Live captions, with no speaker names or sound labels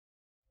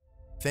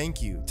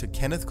Thank you to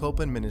Kenneth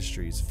Copeland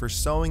Ministries for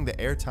sowing the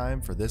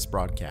airtime for this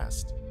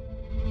broadcast.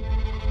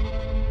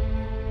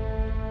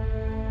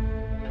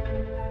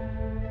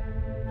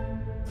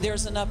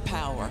 There's enough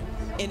power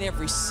in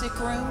every sick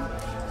room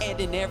and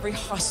in every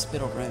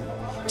hospital room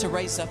to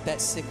raise up that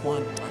sick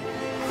one.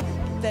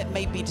 That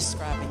may be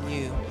describing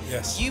you.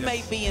 Yes. You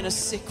may be in a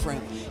sick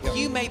room. Yep.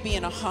 You may be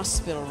in a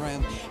hospital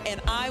room. And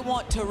I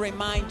want to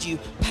remind you,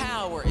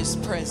 power is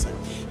present.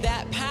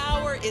 That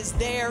power is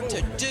there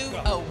to do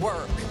a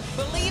work.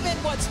 Believe in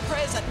what's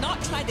present, not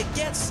trying to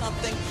get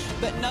something,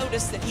 but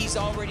notice that He's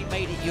already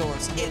made it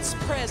yours. It's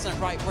present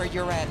right where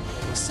you're at.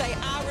 Say,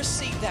 I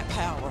receive that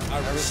power.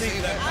 I receive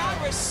that power.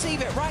 I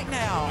receive it right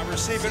now. I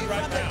receive it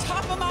right From now. the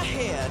top of my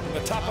head.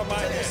 The top of my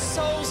to head. the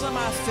soles of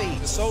my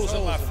feet. The soles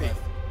of my feet.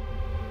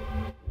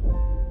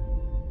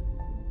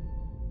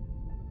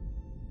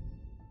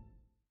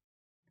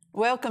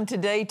 Welcome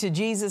today to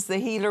Jesus the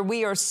Healer.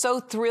 We are so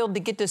thrilled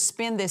to get to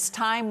spend this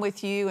time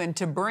with you and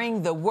to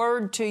bring the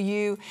Word to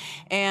you.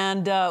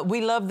 And we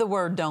love the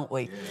Word, don't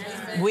we?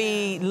 Yes.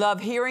 We love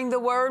hearing the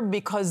Word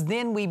because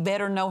then we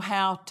better know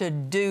how to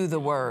do the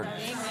Word.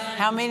 Amen.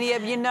 How many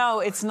of you know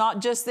it's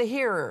not just the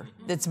hearer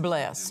that's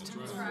blessed?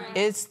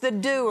 It's the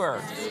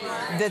doer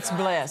that's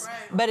blessed.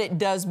 But it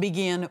does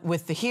begin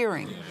with the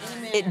hearing.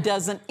 It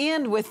doesn't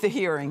end with the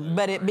hearing,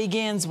 but it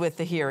begins with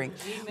the hearing.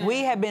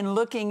 We have been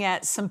looking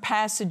at some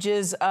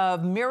passages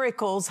of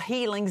miracles,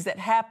 healings that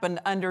happened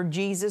under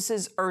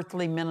Jesus'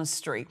 earthly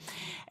ministry.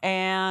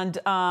 And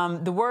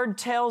the Word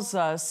tells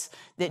us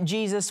that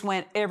Jesus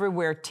went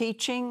everywhere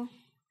teaching,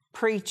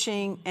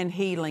 preaching, and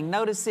healing.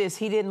 Notice this,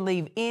 He didn't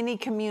leave any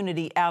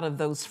community out of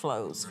those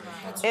flows.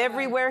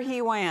 Everywhere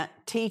He went,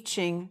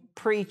 teaching,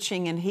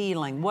 preaching, and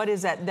healing. What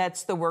is that?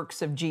 That's the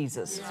works of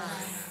Jesus.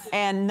 Yes.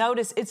 And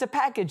notice, it's a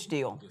package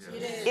deal.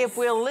 If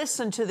we'll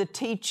listen to the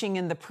teaching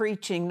and the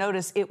preaching,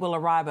 notice it will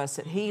arrive us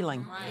at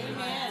healing.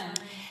 Amen.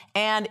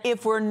 And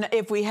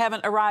if we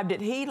haven't arrived at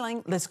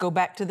healing, let's go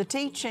back to the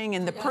teaching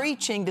and the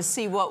preaching to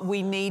see what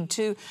we need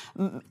to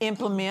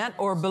implement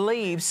or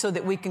believe so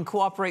that we can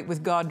cooperate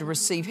with God to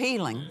receive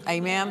healing.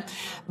 Amen.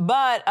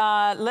 But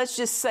let's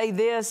just say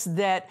this,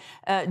 that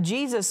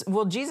Jesus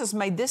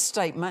made this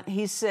statement.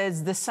 He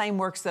says, the same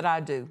works that I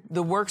do,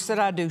 the works that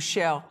I do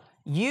shall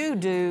you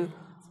do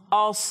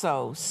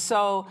also.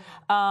 So,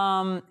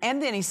 and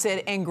then He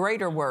said, and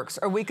greater works,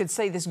 or we could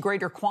say this,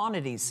 greater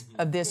quantities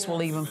of this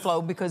will even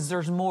flow because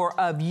there's more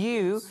of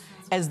you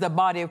as the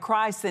body of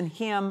Christ than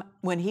Him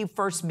when He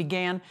first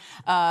began.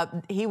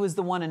 He was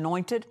the one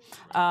anointed.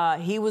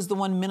 He was the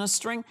one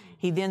ministering.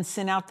 He then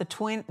sent out the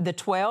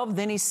 12.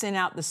 Then He sent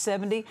out the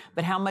 70.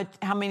 But how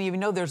many of you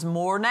know there's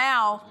more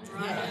now?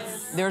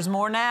 Yes. There's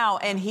more now.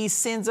 And He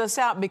sends us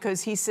out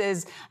because He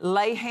says,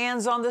 lay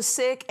hands on the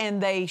sick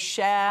and they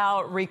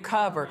shall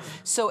recover.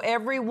 So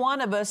every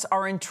one of us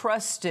are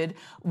entrusted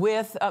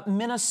with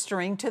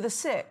ministering to the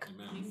sick.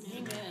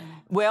 Amen.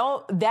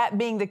 Well, that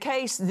being the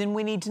case, then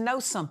we need to know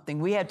something.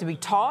 We have to be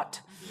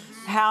taught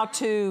how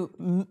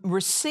to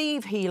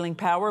receive healing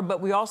power, but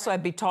we also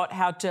have to be taught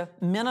how to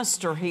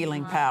minister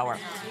healing power.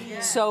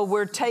 So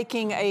we're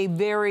taking a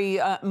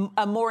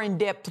a more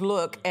in-depth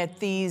look at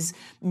these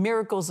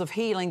miracles of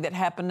healing that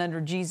happened under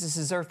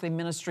Jesus' earthly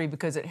ministry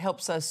because it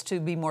helps us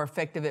to be more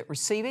effective at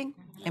receiving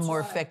and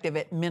more effective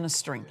at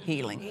ministering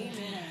healing.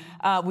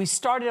 We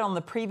started on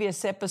the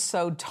previous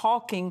episode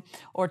talking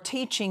or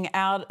teaching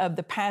out of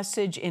the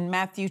passage in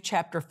Matthew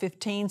chapter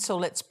 15. So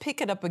let's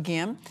pick it up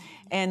again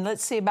and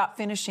let's see about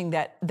finishing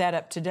that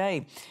up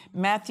today.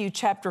 Matthew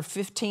chapter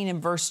 15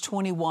 and verse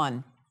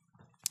 21.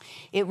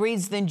 It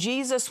reads, then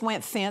Jesus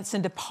went thence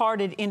and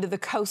departed into the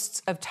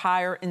coasts of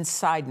Tyre and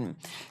Sidon.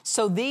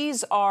 So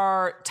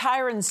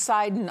Tyre and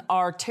Sidon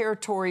are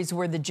territories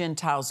where the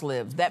Gentiles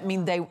live. That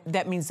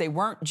means they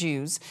weren't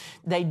Jews.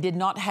 They did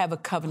not have a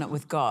covenant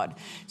with God.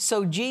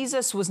 So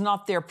Jesus was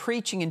not there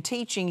preaching and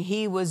teaching.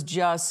 He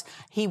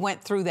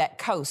went through that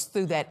coast,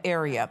 through that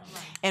area.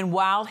 And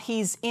while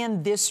He's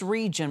in this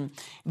region,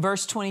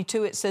 verse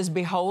 22, it says,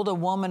 behold, a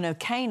woman of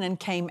Canaan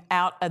came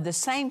out of the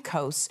same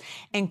coast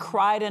and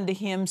cried unto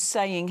Him,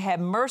 saying, have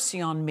mercy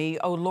on me,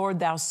 O Lord,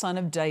 thou Son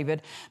of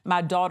David.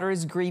 My daughter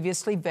is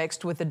grievously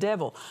vexed with the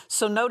devil.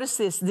 So notice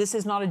this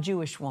is not a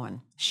Jewish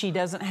woman. She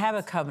doesn't have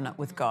a covenant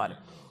with God.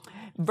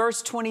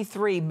 Verse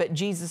 23, but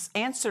Jesus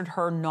answered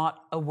her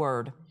not a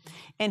word.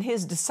 And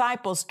His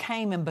disciples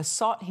came and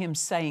besought Him,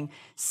 saying,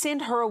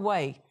 send her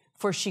away,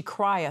 for she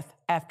crieth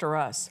after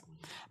us.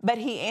 But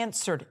He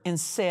answered and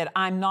said,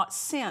 I'm not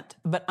sent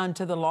but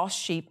unto the lost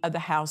sheep of the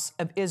house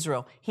of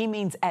Israel. He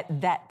means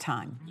at that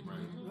time.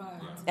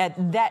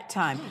 At that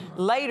time.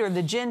 Later,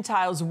 the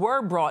Gentiles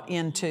were brought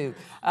into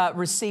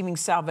receiving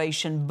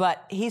salvation,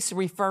 but He's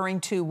referring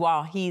to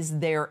while He's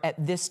there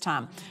at this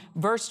time.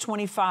 Verse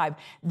 25,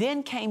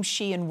 then came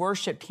she and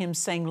worshiped Him,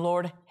 saying,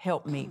 Lord,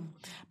 help me.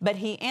 But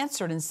He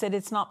answered and said,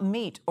 it's not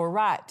meet or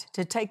right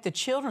to take the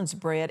children's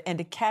bread and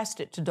to cast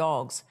it to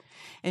dogs.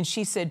 And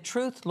she said,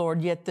 truth,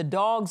 Lord, yet the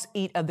dogs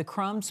eat of the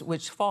crumbs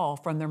which fall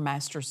from their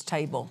master's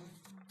table.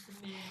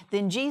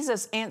 Then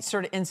Jesus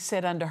answered and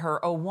said unto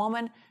her, O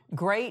woman,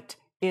 great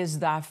is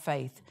thy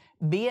faith.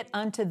 Be it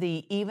unto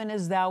thee even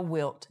as thou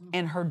wilt.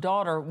 And her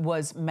daughter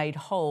was made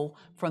whole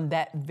from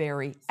that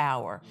very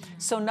hour.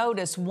 So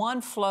notice,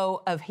 one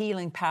flow of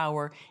healing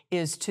power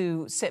is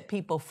to set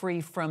people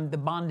free from the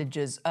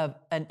bondages of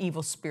an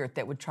evil spirit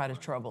that would try to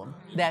trouble them.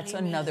 That's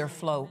another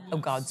flow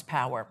of God's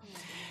power.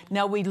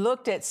 Now, we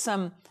looked at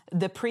some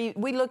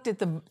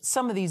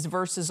of these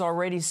verses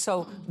already,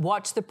 so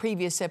watch the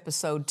previous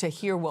episode to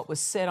hear what was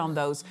said on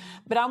those.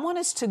 But I want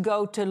us to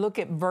go to look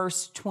at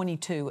verse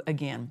 22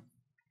 again.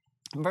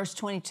 In verse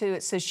 22,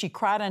 it says, she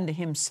cried unto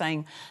him,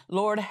 saying,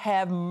 Lord,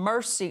 have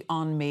mercy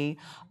on me,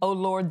 O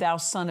Lord, thou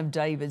Son of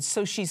David.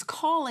 So she's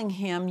calling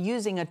him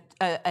using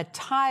a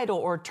title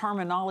or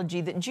terminology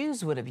that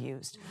Jews would have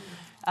used,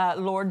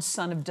 Lord,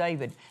 Son of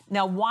David.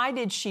 Now, why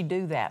did she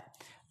do that?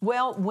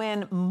 Well,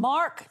 when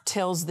Mark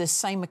tells this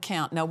same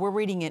account, now we're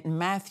reading it in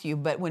Matthew,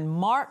 but when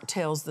Mark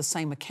tells the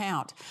same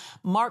account,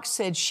 Mark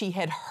said she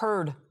had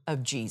heard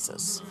of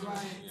Jesus.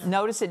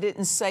 Notice it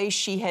didn't say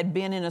she had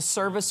been in a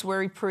service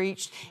where he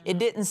preached. It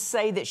didn't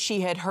say that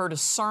she had heard a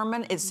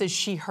sermon. It says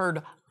she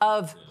heard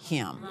of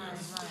him.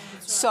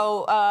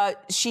 So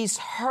she's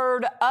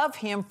heard of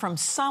him from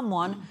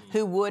someone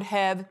who would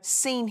have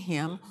seen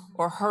him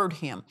or heard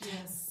him,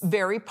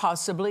 very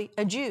possibly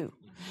a Jew.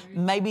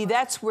 Maybe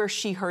that's where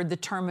she heard the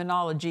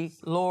terminology,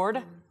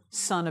 Lord,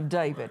 Son of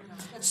David.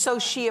 So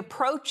she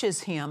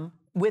approaches him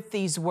with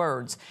these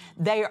words.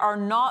 They are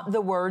not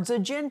the words a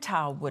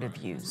Gentile would have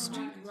used.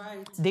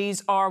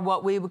 These are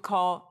what we would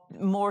call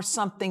more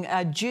something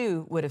a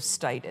Jew would have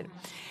stated.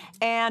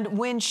 And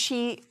when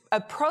she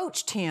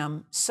approached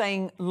him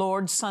saying,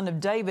 Lord, Son of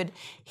David,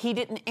 he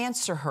didn't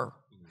answer her.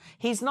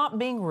 He's not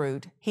being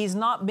rude. He's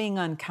not being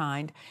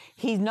unkind.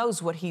 He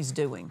knows what he's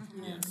doing.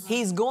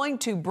 He's going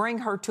to bring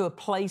her to a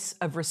place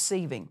of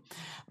receiving.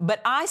 But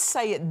I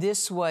say it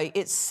this way,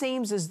 it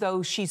seems as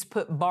though she's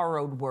put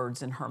borrowed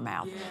words in her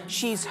mouth.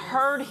 She's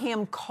heard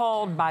him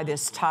called by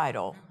this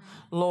title,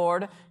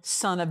 Lord,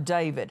 Son of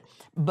David.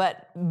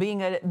 But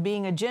being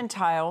a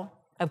Gentile,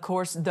 of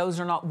course, those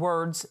are not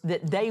words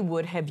that they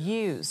would have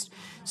used.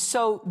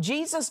 So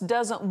Jesus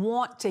doesn't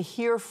want to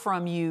hear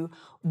from you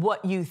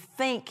what you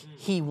think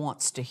he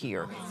wants to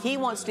hear. He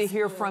wants to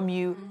hear from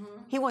you.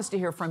 He wants to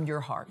hear from your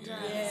heart.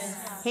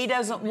 He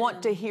doesn't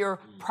want to hear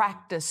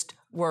practiced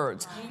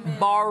words,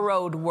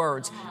 borrowed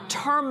words,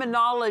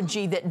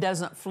 terminology that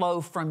doesn't flow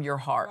from your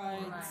heart.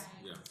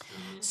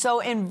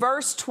 So in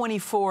verse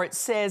 24, it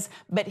says,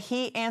 but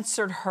he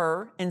answered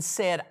her and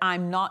said,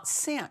 I'm not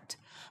sent,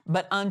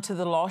 but unto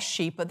the lost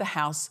sheep of the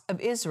house of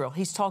Israel.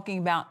 He's talking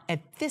about at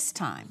this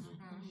time.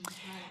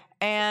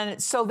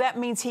 And so that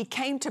means he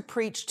came to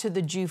preach to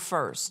the Jew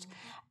first.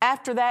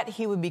 After that,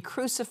 he would be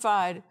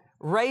crucified,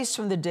 raised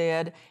from the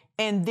dead,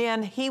 and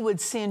then he would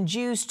send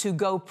Jews to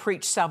go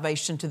preach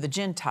salvation to the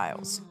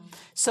Gentiles.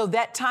 So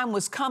that time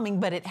was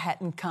coming, but it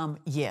hadn't come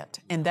yet.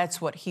 And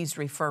that's what he's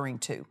referring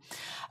to.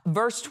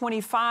 Verse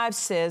 25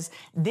 says,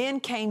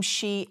 then came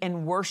she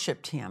and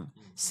worshiped him,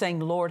 saying,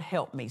 Lord,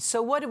 help me.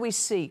 So what do we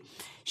see?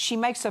 She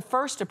makes a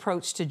first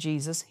approach to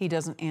Jesus. He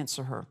doesn't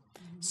answer her.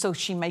 So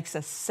she makes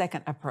a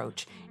second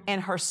approach.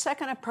 And her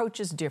second approach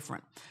is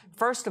different.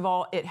 First of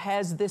all, it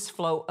has this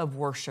flow of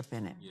worship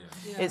in it.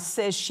 It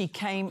says she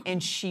came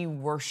and she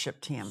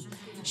worshiped him.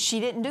 She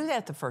didn't do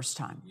that the first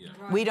time.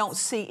 We don't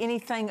see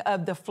anything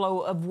of the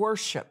flow of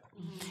worship.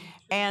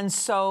 And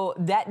so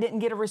that didn't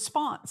get a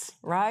response,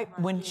 right?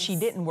 When she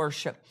didn't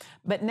worship.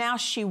 But now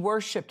she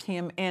worshiped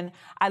him, and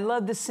I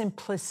love the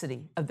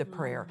simplicity of the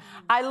prayer.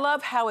 I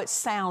love how it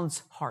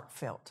sounds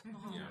heartfelt.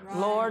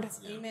 Lord,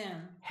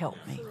 help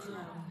me.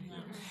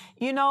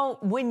 You know,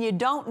 when you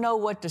don't know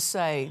what to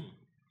say,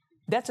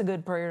 that's a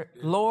good prayer.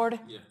 Lord,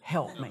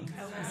 help me.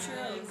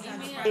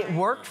 It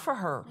worked for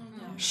her.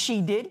 She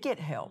did get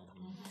help.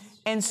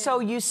 And so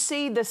you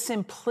see the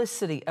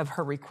simplicity of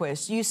her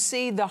request. You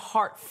see the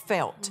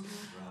heartfelt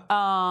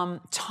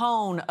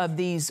tone of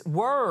these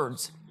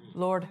words.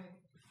 Lord,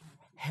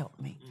 help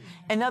me.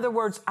 In other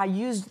words, I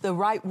used the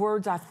right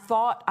words I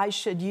thought I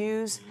should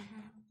use,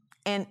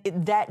 and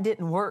that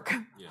didn't work.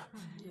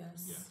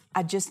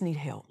 I just need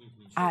help.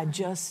 I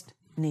just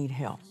need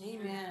help.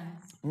 Amen.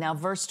 Now,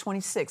 verse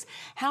 26.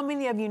 How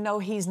many of you know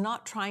he's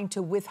not trying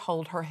to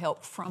withhold her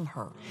help from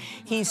her?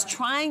 He's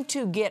trying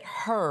to get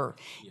her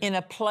in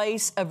a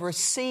place of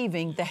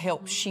receiving the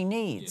help she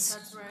needs.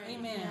 That's right.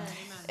 Amen.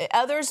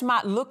 Others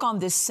might look on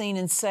this scene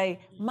and say,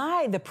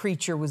 the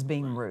preacher was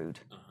being rude.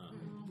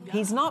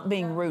 He's not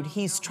being rude.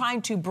 He's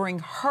trying to bring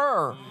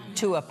her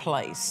to a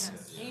place.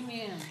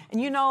 Amen.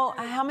 And you know,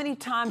 how many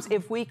times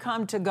if we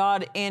come to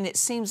God and it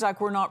seems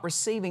like we're not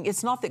receiving,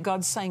 it's not that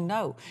God's saying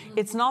no.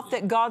 It's not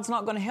that God's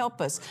not going to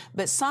help us,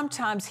 but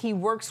sometimes he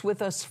works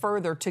with us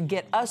further to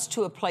get us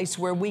to a place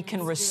where we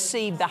can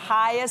receive the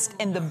highest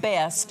and the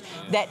best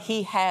that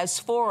he has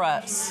for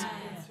us.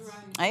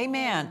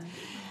 Amen.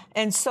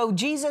 And so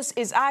Jesus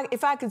is,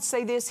 if I could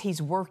say this,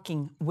 he's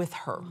working with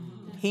her.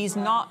 He's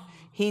not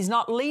He's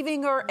not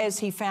leaving her as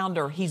He found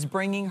her. He's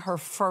bringing her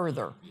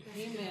further.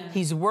 Amen.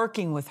 He's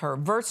working with her.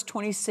 Verse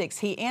 26,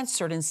 He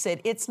answered and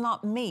said, it's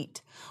not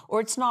meet, or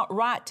it's not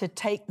right to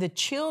take the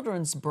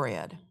children's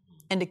bread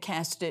and to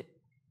cast it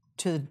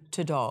to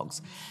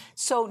dogs.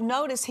 So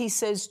notice He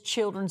says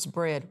children's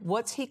bread.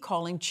 What's He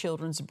calling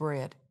children's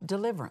bread?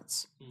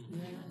 Deliverance.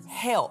 Yes.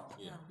 Help.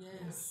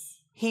 Yes.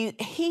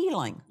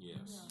 Healing.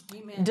 Yes.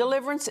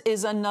 Deliverance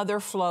is another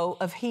flow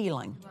of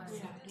healing.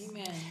 Right.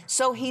 Amen.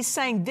 So He's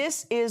saying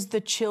this is the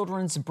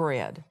children's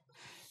bread.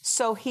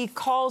 So He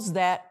calls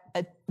that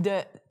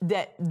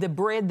the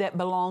bread that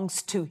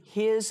belongs to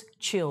His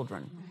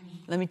children.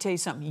 Let me tell you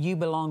something. You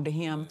belong to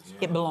Him.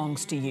 It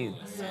belongs to you.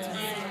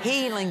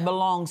 Healing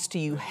belongs to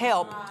you.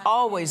 Help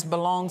always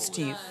belongs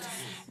to you.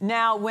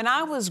 Now, when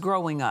I was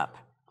growing up,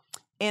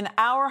 in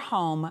our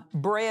home,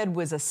 bread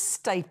was a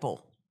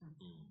staple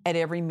at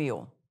every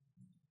meal.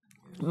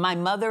 My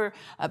mother,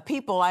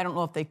 people, I don't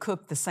know if they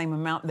cooked the same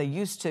amount they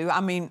used to. I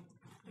mean,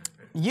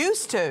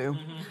 used to.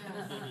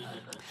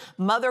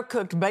 Mother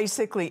cooked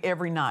basically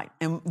every night,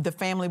 and the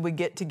family would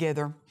get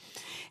together,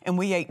 and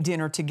we ate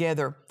dinner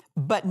together.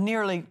 But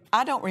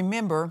I don't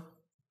remember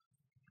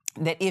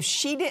that if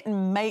she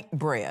didn't make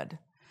bread,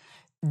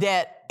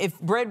 that if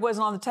bread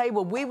wasn't on the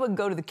table, we would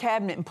go to the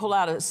cabinet and pull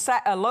out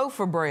a loaf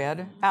of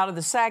bread out of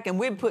the sack, and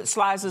we'd put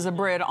slices of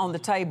bread on the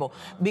table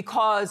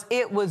because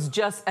it was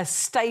just a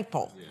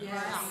staple.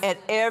 Yes. At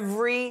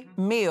every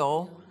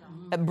meal,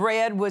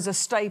 bread was a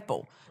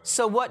staple.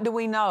 So what do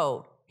we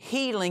know?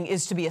 Healing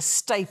is to be a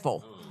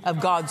staple of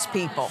God's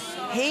people.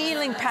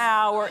 Healing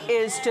power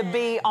is to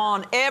be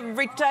on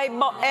every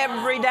table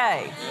every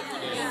day.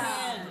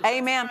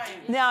 Amen.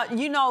 Now,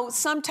 you know,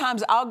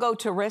 sometimes I'll go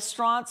to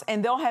restaurants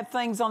and they'll have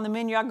things on the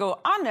menu. I go,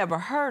 I never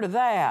heard of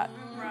that.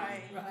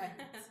 Right.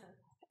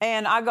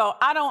 And I go,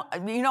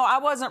 I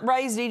wasn't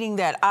raised eating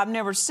that. I've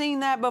never seen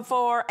that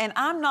before. And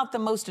I'm not the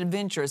most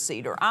adventurous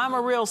eater. I'm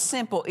a real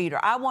simple eater.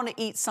 I want to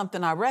eat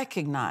something I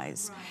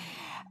recognize.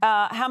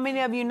 How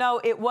many of you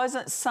know it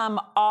wasn't some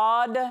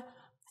odd,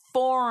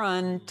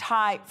 foreign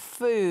type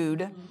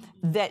food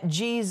that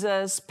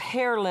Jesus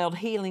paralleled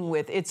healing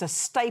with? It's a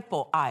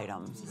staple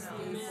item.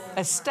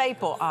 A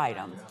staple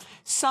item.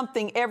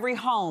 Something every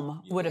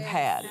home would have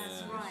had.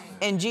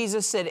 And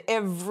Jesus said,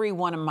 every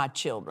one of my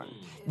children.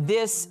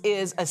 This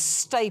is a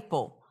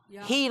staple.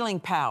 Healing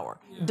power,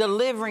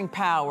 delivering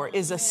power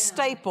is a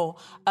staple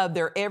of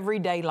their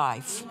everyday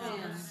life.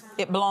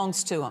 It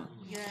belongs to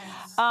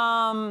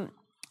them.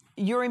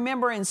 You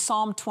remember in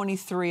Psalm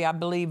 23, I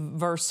believe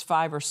verse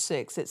 5 or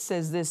 6, it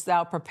says this,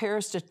 thou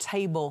preparest a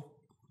table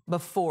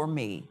before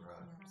me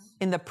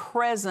in the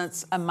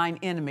presence of mine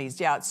enemies.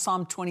 Yeah, it's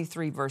Psalm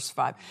 23, verse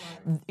 5.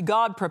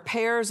 God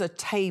prepares a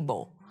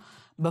table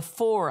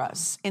before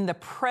us in the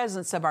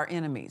presence of our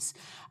enemies.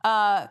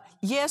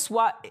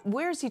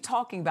 Where is He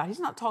talking about?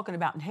 He's not talking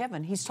about in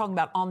heaven. He's talking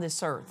about on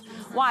this earth.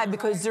 Why?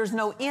 Because there's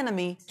no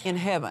enemy in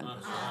heaven.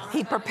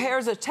 He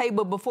prepares a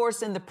table before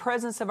us in the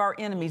presence of our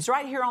enemies,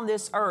 right here on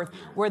this earth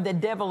where the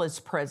devil is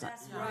present.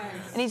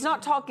 And He's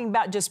not talking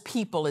about just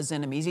people as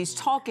enemies. He's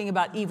talking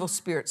about evil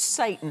spirits,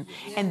 Satan,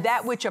 and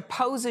that which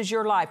opposes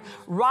your life.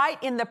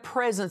 Right in the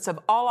presence of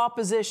all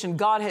opposition,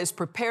 God has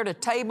prepared a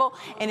table,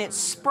 and it's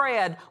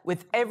spread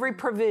with every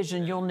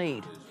provision you'll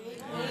need.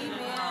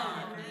 Amen.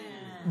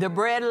 The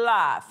bread of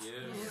life,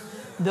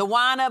 the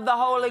wine of the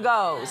Holy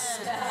Ghost,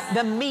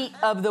 the meat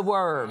of the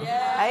Word.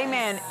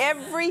 Amen.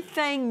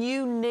 Everything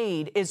you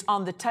need is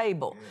on the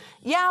table.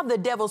 Yeah, the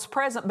devil's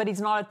present, but he's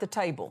not at the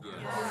table.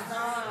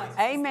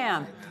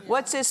 Amen.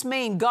 What's this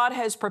mean? God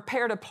has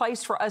prepared a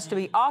place for us to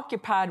be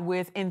occupied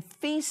with and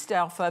feast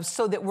off of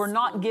so that we're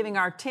not giving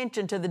our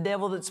attention to the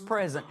devil that's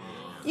present.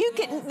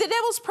 The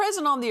devil's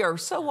present on the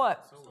earth, so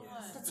what?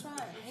 That's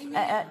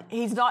right.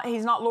 He's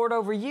not Lord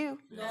over you.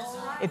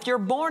 If you're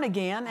born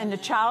again and a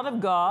child of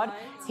God,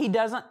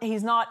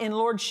 he's not in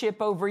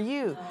lordship over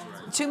you.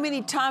 Too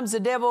many times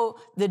the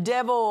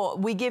devil,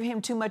 we give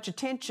him too much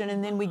attention,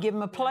 and then we give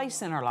him a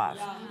place in our life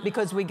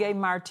because we gave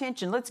him our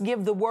attention. Let's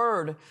give the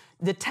Word,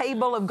 the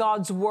table of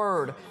God's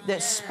Word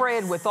that's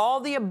spread with all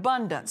the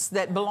abundance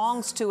that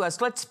belongs to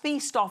us. Let's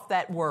feast off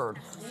that Word.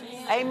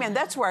 Amen.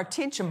 That's where our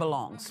attention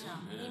belongs.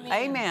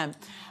 Amen.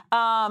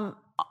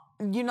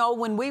 You know,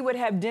 when we would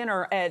have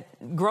dinner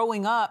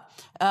growing up,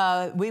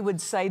 we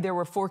would say there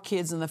were 4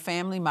 kids in the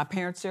family, my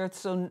parents there,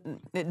 so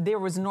there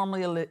was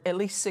normally at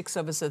least 6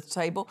 of us at the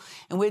table,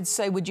 and we'd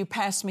say, would you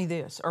pass me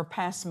this or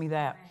pass me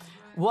that?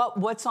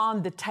 What's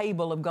on the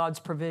table of God's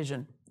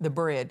provision? The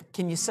bread.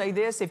 Can you say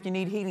this? If you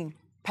need healing,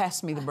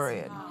 pass me the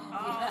bread.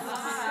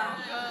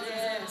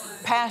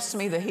 Pass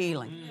me the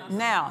healing.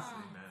 Now,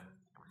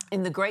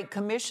 in the Great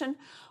Commission,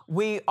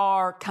 we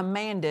are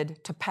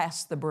commanded to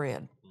pass the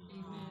bread.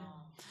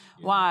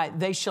 Why?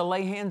 They shall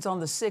lay hands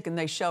on the sick and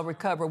they shall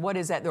recover. What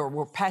is that?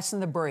 We're passing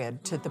the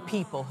bread to the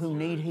people who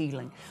need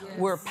healing. Yes.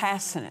 We're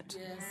passing it.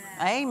 Yes.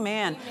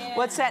 Amen.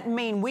 What's that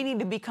mean? We need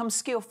to become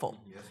skillful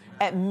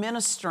at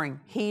ministering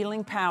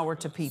healing power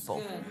to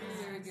people.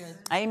 Very good.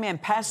 Amen.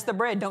 Pass the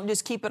bread. Don't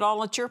just keep it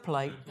all at your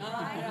plate.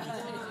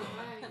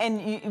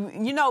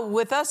 And you know,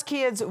 with us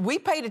kids, we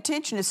paid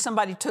attention if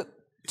somebody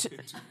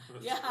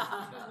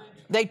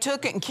they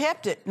took it and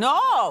kept it.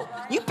 No,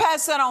 you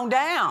pass that on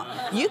down.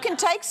 You can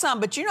take some,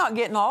 but you're not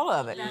getting all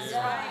of it.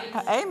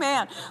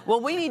 Amen. Well,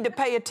 we need to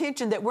pay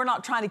attention that we're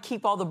not trying to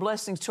keep all the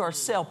blessings to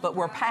ourselves, but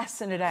we're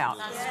passing it out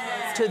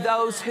to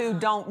those who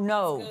don't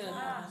know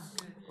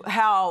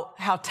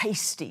how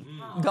tasty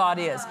God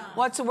is.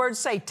 What's the word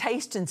say?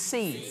 Taste and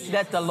see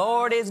that the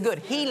Lord is good.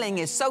 Healing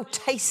is so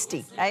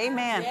tasty.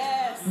 Amen.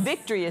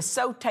 Victory is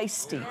so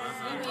tasty.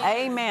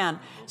 Amen.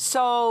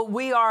 So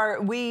we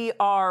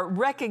are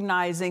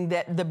recognizing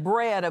that the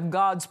bread of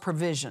God's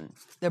provision,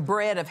 the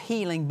bread of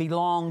healing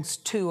belongs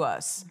to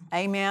us.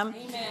 Amen.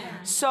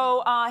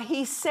 So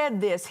he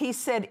said this. He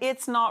said,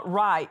 it's not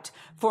right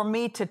for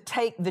me to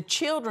take the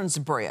children's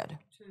bread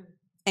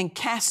and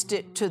cast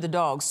it to the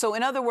dogs. So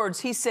in other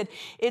words, he said,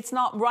 it's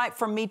not right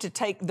for me to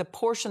take the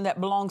portion that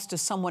belongs to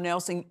someone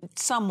else and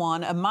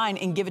someone of mine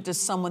and give it to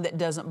someone that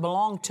doesn't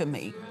belong to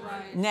me.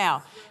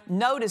 Now,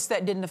 notice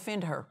that didn't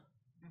offend her.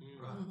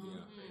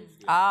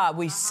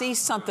 We see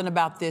something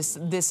about this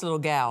little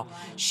gal.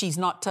 She's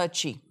not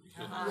touchy.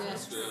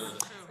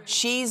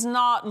 She's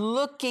not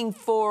looking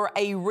for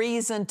a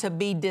reason to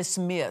be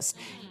dismissed.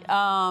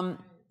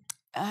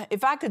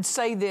 If I could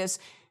say this,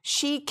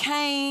 she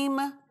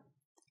came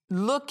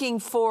looking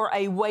for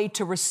a way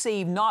to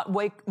receive, not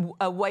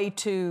a way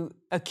to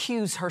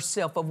accuse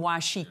herself of why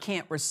she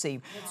can't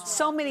receive.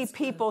 So many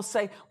people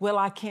say, well,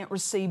 I can't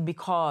receive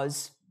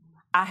because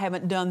I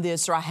haven't done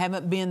this, or I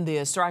haven't been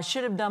this, or I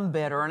should have done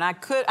better, and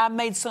I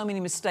made so many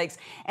mistakes.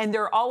 And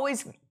they're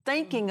always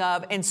thinking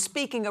of and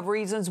speaking of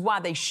reasons why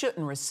they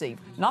shouldn't receive.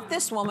 Not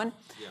this woman.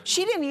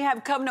 She didn't even have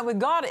a covenant with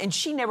God, and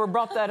she never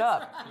brought that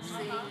up.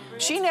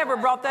 She never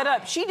brought that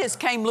up. She just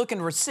came looking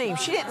to receive.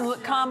 She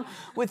didn't come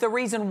with a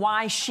reason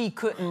why she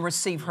couldn't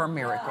receive her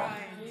miracle.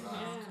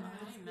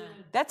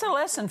 That's a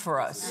lesson for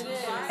us.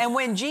 And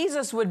when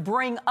Jesus would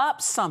bring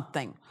up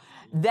something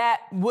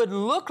that would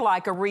look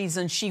like a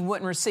reason she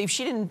wouldn't receive,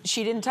 she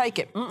didn't take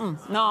it.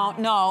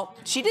 No.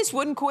 She just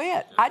wouldn't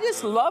quit. I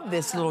just love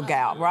this little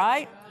gal,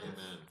 right?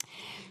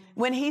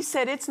 When he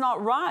said, it's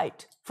not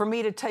right for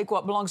me to take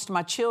what belongs to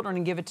my children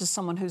and give it to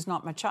someone who's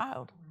not my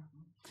child.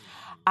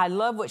 I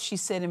love what she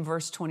said in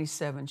verse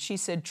 27. She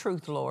said,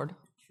 truth, Lord.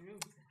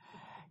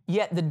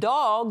 Yet the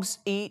dogs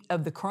eat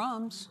of the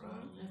crumbs.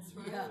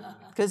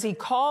 Because he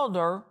called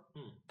her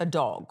a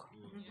dog.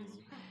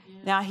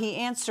 Now he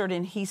answered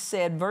and he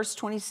said, verse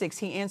 26,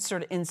 he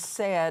answered and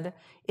said,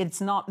 it's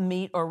not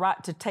meet or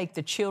right to take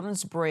the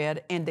children's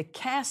bread and to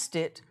cast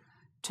it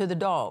to the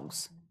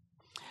dogs.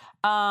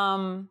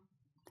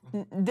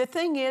 The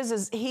thing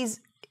is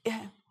he's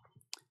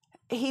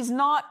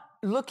not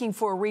looking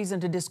for a reason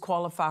to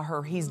disqualify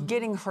her. He's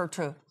getting her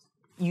to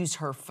use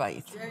her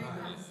faith.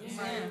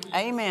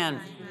 Amen.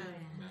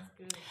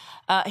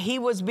 He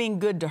was being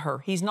good to her.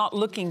 He's not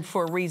looking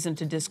for a reason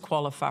to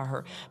disqualify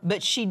her.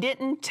 But she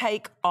didn't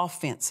take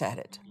offense at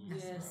it.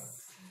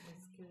 Yes.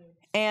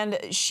 And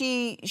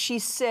she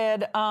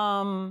said,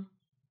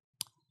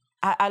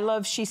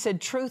 she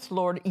said, truth,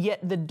 Lord,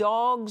 yet the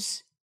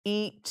dogs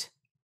eat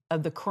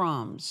of the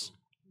crumbs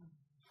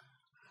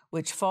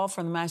which fall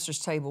from the master's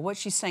table. What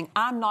she's saying,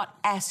 I'm not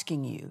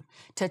asking you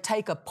to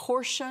take a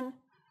portion,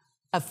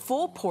 a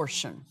full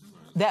portion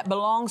that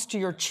belongs to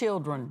your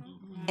children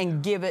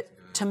and give it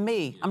to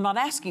me. I'm not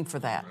asking for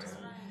that.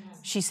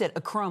 She said,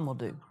 a crumb will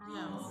do.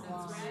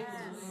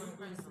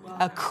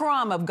 A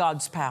crumb of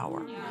God's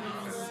power.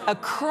 A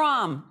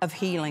crumb of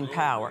healing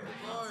power.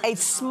 A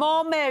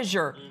small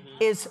measure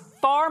is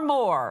far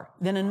more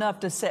than enough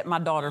to set my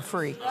daughter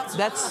free.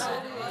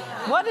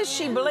 What does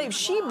she believe?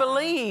 She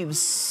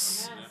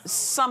believes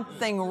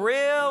something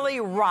really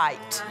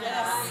right.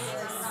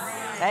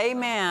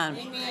 Amen.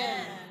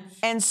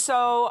 And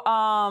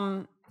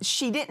so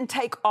she didn't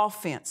take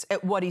offense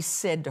at what he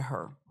said to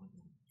her.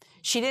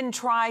 She didn't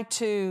try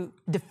to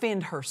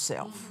defend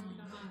herself.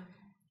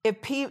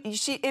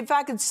 If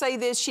I could say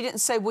this, she didn't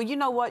say, well, you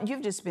know what?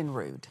 You've just been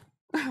rude.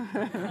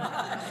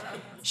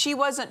 She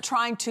wasn't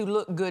trying to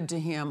look good to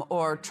him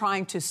or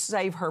trying to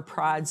save her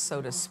pride,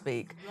 so to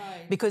speak,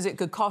 because it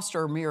could cost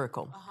her a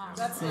miracle.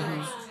 That's it.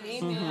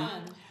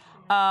 Amen.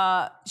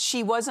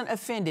 She wasn't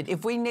offended.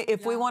 If we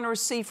want to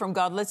receive from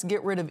God, let's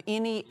get rid of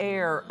any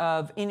air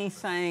of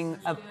anything,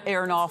 of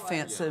air and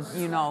offense,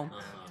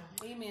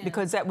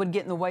 because that would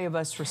get in the way of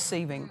us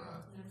receiving.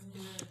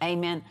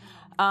 Amen.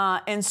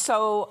 And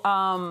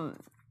so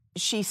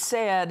she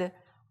said,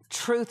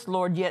 truth,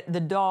 Lord, yet the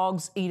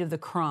dogs eat of the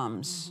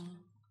crumbs,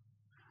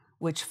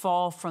 which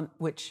fall.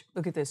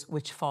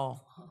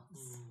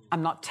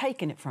 I'm not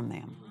taking it from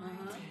them.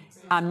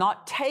 I'm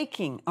not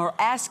taking or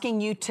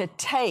asking you to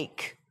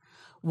take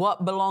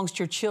what belongs to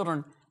your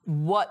children.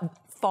 What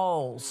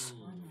falls?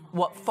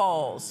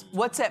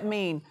 What's that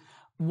mean?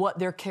 What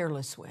they're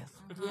careless with.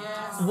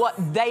 Yes.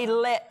 What they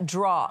let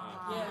drop.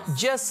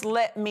 Yes. Just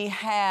let me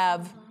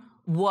have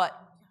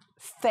what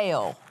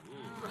fell.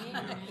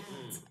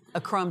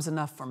 A crumb's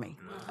enough for me.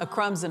 A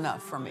crumb's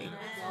enough for me.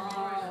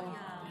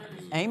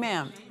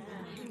 Amen.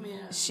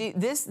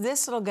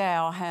 This little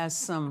gal has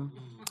some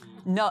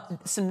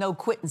no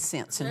quitting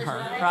sense in her,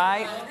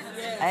 right?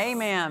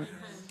 Amen.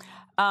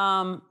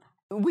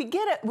 We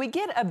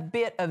get a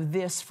bit of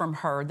this from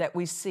her that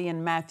we see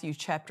in Matthew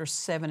chapter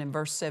 7 and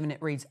verse 7.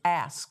 It reads,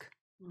 ask,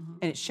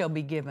 and it shall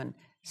be given.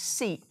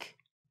 Seek,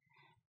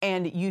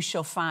 and you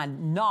shall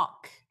find.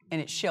 Knock,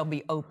 and it shall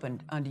be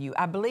opened unto you.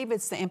 I believe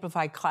it's the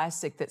Amplified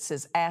Classic that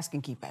says, ask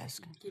and keep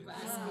asking. Keep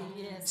asking,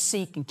 yes.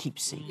 Seek and keep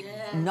seeking.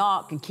 Yes.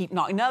 Knock and keep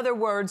knocking. In other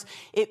words,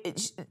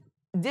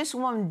 this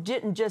woman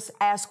didn't just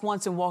ask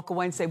once and walk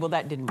away and say, well,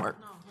 that didn't work.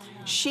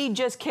 She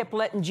just kept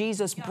letting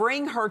Jesus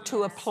bring her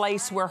to a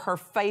place where her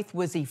faith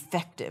was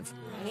effective.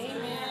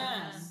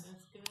 Amen.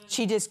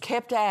 She just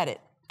kept at it.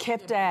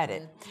 Kept at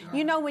it.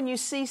 You know, when you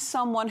see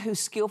someone who's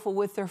skillful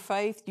with their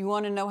faith, you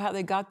want to know how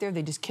they got there?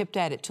 They just kept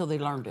at it till they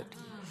learned it.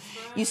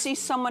 You see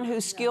someone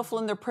who's skillful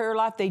in their prayer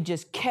life, they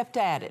just kept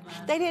at it.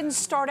 They didn't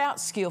start out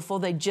skillful,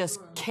 they just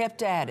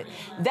kept at it.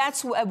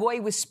 That's a way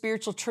with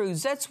spiritual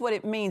truths. That's what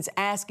it means,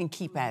 ask and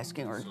keep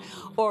asking,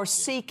 or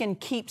seek and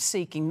keep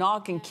seeking,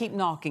 knock and keep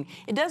knocking.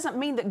 It doesn't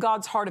mean that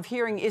God's hard of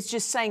hearing. It's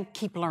just saying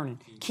keep learning,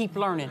 keep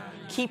learning,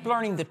 keep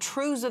learning the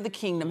truths of the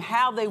kingdom,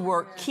 how they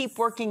work, keep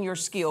working your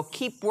skill,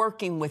 keep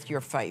working with your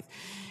faith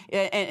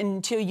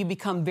until you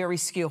become very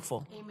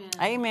skillful. Amen.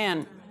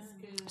 Amen.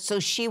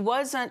 So she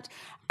wasn't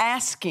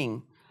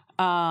asking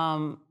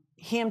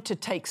him to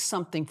take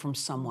something from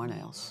someone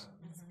else.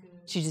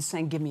 She's just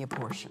saying, give me a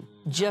portion.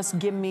 Just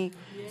give me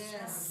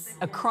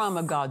a crumb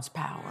of God's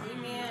power,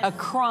 a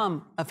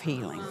crumb of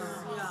healing.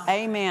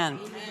 Amen.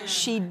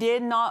 She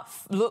did not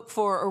look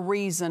for a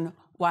reason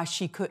why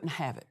she couldn't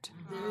have it.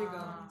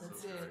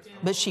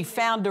 But she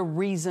found a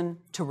reason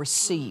to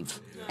receive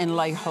and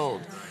lay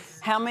hold.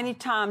 How many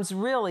times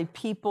really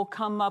people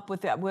come up with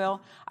that?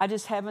 Well, I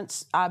just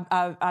haven't done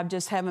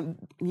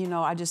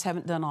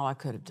all I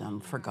could have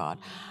done for God.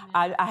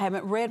 I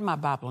haven't read my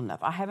Bible enough.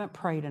 I haven't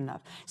prayed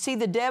enough. See,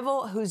 the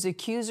devil, who's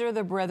accuser of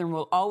the brethren,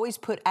 will always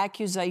put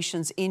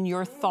accusations in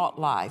your thought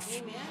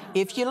life,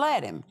 if you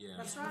let him,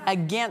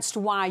 against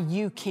why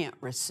you can't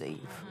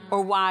receive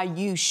or why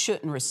you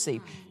shouldn't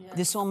receive.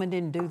 This woman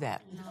didn't do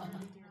that.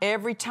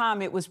 Every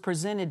time it was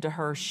presented to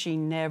her, she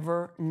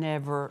never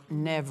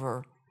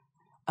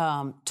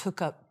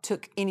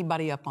took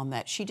anybody up on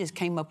that. She just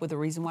came up with a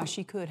reason why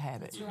she could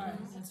have it.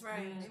 That's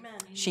right. Amen.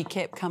 She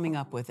kept coming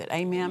up with it.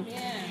 Amen.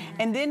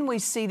 And then we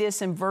see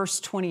this in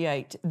verse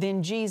 28.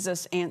 Then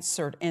Jesus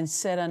answered and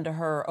said unto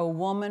her, O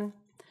woman,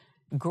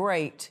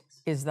 great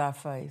is thy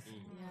faith.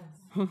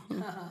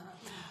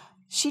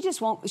 She just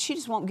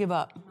won't give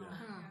up.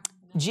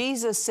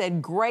 Jesus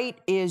said, great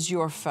is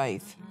your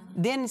faith.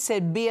 Then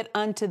said, be it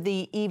unto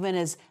thee even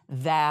as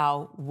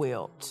thou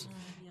wilt.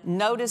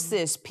 Notice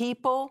this,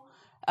 people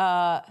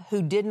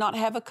who did not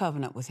have a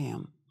covenant with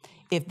him,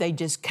 if they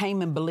just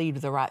came and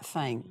believed the right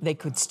thing, they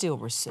could still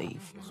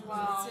receive.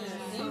 Wow.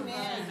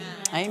 Amen.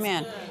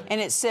 Amen.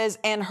 And it says,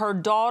 and her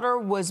daughter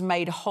was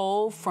made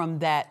whole from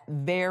that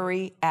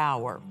very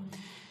hour.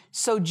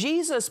 So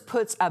Jesus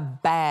puts a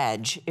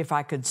badge, if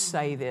I could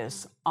say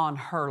this, on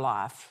her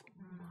life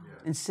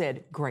and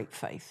said, great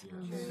faith.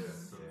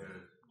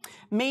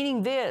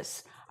 Meaning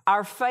this,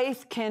 our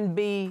faith can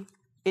be,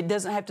 it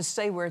doesn't have to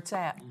stay where it's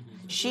at.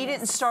 She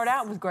didn't start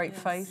out with great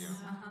faith,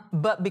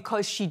 but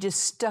because she just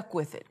stuck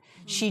with it.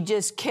 She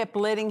just kept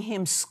letting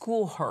him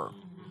school her.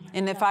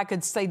 And if I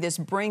could say this,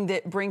 bring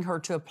her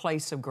to a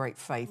place of great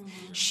faith.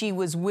 She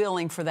was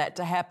willing for that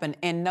to happen.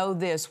 And know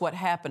this, what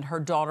happened, her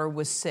daughter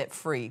was set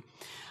free.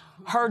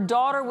 Her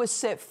daughter was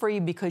set free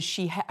because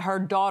her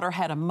daughter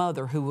had a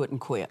mother who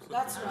wouldn't quit.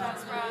 That's right.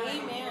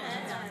 Amen.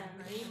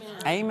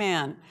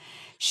 Amen.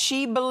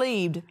 She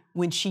believed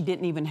when she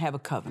didn't even have a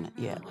covenant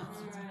yet.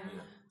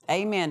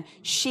 Amen.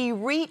 She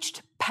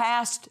reached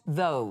past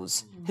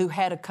those who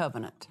had a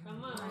covenant.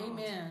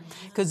 Amen.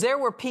 Because there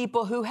were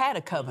people who had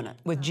a covenant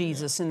with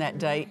Jesus in that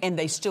day and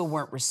they still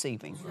weren't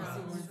receiving.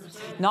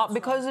 Not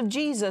because of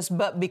Jesus,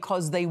 but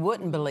because they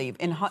wouldn't believe.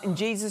 In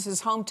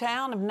Jesus'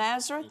 hometown of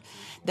Nazareth,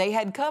 they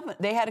had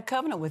a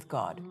covenant with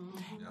God.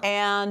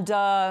 And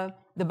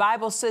the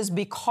Bible says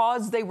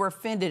because they were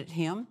offended at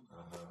him,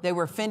 they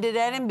were offended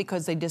at him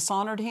because they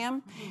dishonored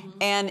him.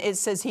 And it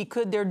says he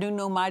could there do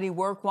no mighty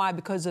work. Why?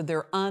 Because of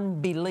their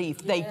unbelief.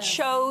 They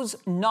chose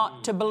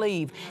not to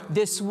believe.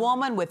 This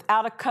woman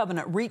without a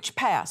covenant reached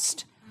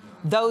past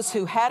those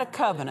who had a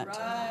covenant.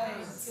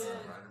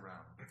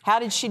 How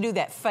did she do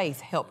that?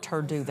 Faith helped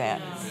her do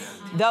that.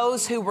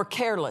 Those who were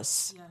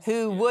careless,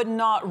 who would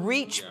not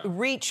reach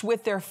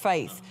with their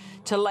faith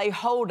to lay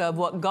hold of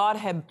what God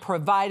had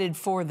provided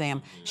for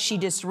them. She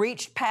just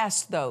reached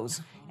past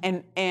those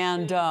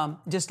and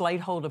just laid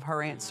hold of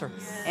her answer.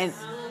 And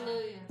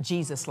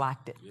Jesus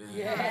liked it.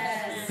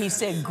 He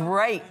said,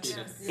 great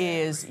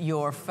is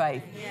your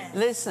faith.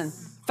 Listen,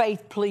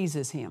 faith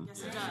pleases him.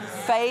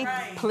 Faith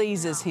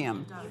pleases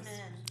him.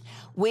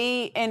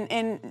 We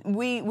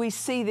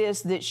see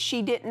this, that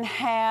she didn't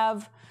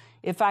have,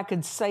 if I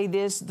could say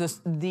this,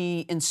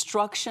 the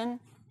instruction,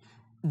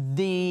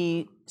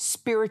 the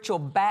spiritual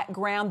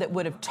background that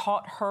would have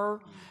taught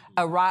her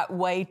a right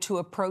way to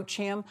approach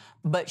Him,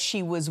 but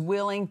she was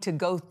willing to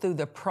go through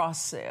the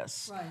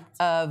process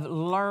of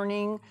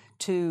learning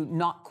to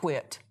not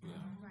quit.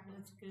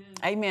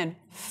 Amen.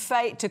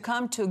 Faith, to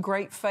come to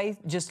great faith,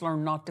 just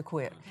learn not to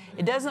quit.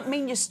 It doesn't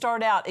mean you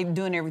start out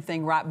doing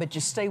everything right, but you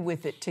stay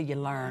with it till you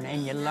learn,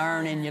 and you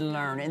learn, and you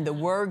learn. And the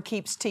Word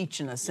keeps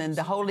teaching us, and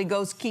the Holy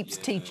Ghost keeps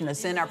teaching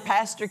us, and our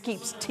pastor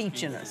keeps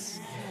teaching us.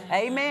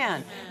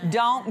 Amen.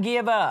 Don't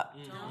give up.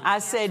 I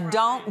said,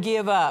 don't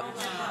give up.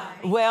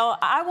 Well,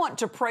 I want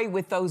to pray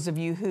with those of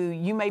you who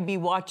you may be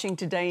watching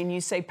today and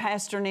you say,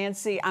 Pastor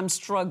Nancy, I'm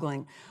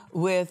struggling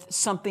with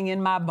something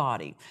in my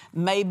body.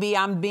 Maybe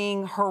I'm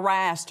being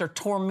harassed or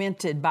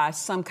tormented by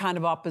some kind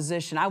of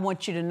opposition. I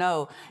want you to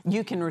know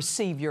you can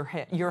receive your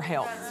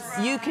help.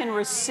 You can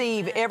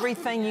receive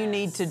everything you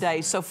need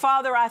today. So,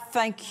 Father, I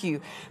thank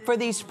you for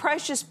these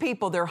precious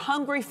people. They're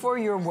hungry for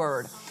your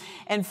word.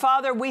 And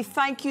Father, we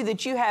thank you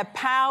that you have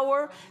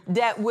power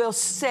that will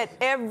set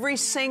every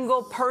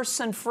single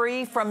person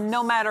free from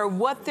no matter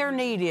what their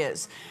need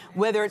is,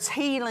 whether it's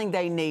healing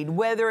they need,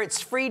 whether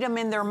it's freedom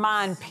in their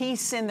mind,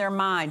 peace in their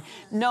mind,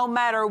 no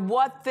matter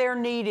what their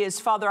need is.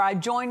 Father, I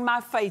join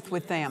my faith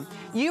with them.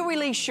 You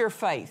release your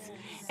faith.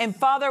 And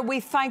Father, we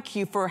thank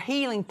you for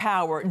healing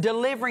power,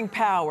 delivering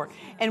power.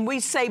 And we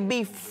say,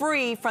 be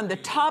free from the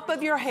top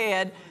of your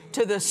head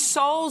to the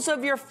soles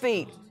of your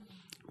feet.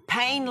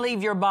 Pain,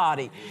 leave your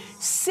body.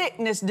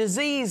 Sickness,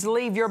 disease,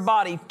 leave your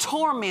body.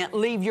 Torment,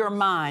 leave your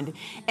mind.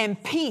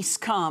 And peace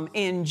come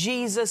in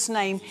Jesus'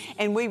 name.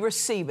 And we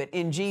receive it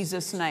in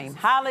Jesus' name.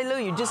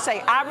 Hallelujah. Just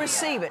say, I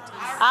receive it.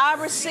 I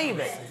receive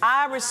it.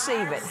 I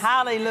receive it.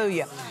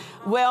 Hallelujah.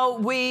 Well,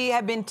 we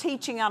have been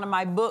teaching out of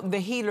my book, The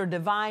Healer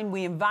Divine.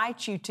 We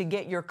invite you to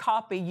get your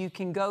copy. You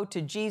can go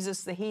to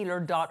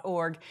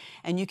JesusTheHealer.org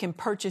and you can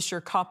purchase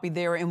your copy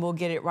there and we'll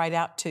get it right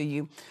out to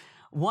you.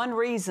 One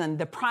reason,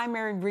 the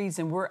primary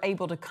reason we're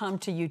able to come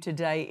to you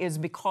today is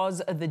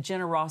because of the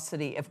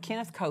generosity of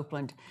Kenneth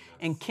Copeland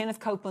and Kenneth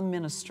Copeland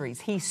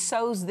Ministries. He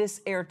sows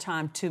this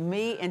airtime to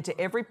me and to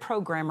every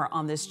programmer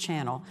on this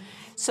channel.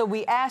 So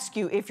we ask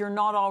you, if you're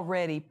not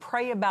already,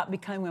 pray about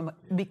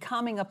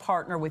becoming a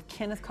partner with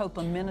Kenneth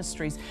Copeland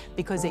Ministries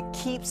because it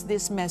keeps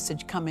this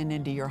message coming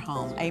into your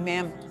home.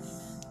 Amen.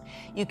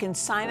 You can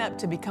sign up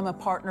to become a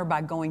partner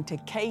by going to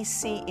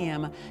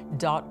kcm.org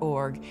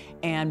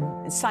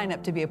and sign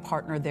up to be a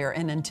partner there.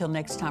 And until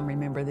next time,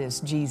 remember this,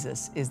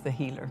 Jesus is the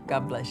healer.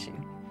 God bless you.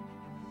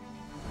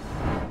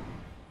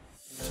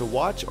 To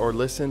watch or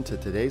listen to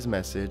today's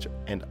message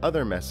and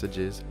other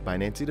messages by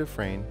Nancy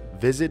Dufresne,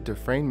 visit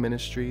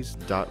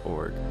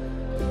DufresneMinistries.org.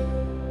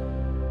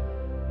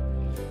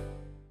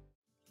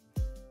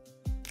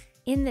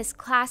 In this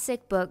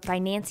classic book by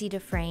Nancy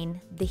Dufresne,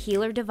 The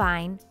Healer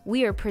Divine,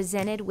 we are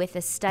presented with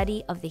a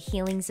study of the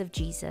healings of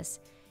Jesus.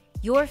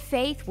 Your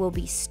faith will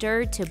be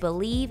stirred to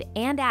believe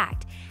and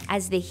act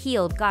as the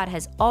healed God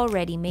has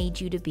already made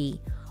you to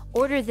be.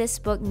 Order this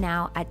book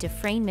now at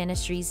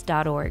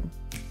DufresneMinistries.org.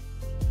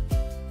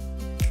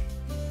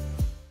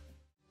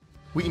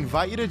 We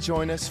invite you to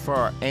join us for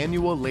our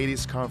annual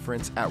Ladies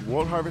Conference at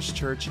World Harvest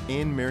Church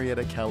in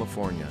Murrieta,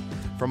 California,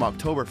 from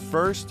October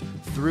 1st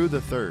through the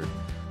 3rd.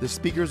 The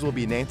speakers will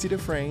be Nancy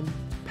Dufresne,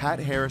 Pat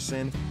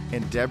Harrison,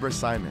 and Deborah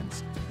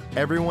Simons.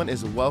 Everyone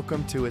is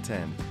welcome to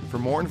attend. For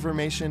more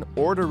information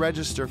or to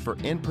register for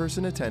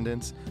in-person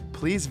attendance,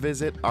 please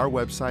visit our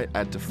website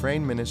at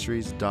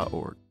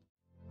DufresneMinistries.org.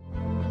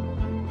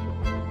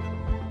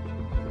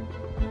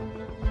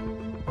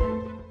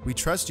 We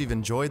trust you've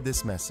enjoyed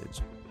this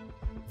message.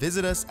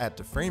 Visit us at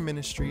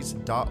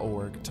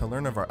DufresneMinistries.org to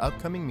learn of our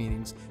upcoming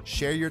meetings,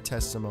 share your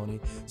testimony,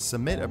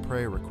 submit a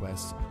prayer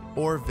request,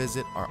 or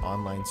visit our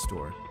online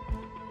store.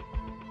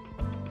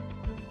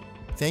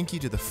 Thank you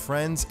to the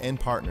friends and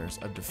partners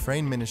of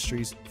Dufresne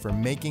Ministries for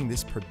making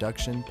this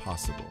production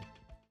possible.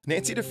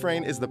 Nancy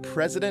Dufresne is the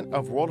president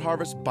of World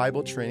Harvest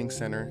Bible Training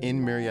Center in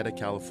Murrieta,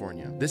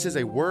 California. This is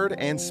a Word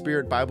and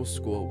Spirit Bible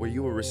school where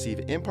you will receive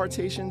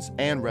impartations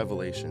and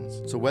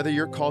revelations. So whether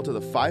you're called to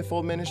the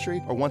fivefold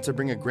ministry or want to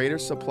bring a greater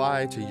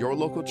supply to your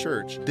local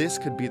church, this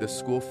could be the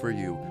school for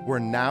you. We're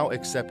now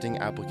accepting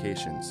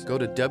applications. Go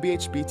to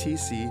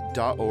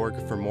WHBTC.org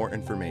for more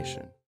information.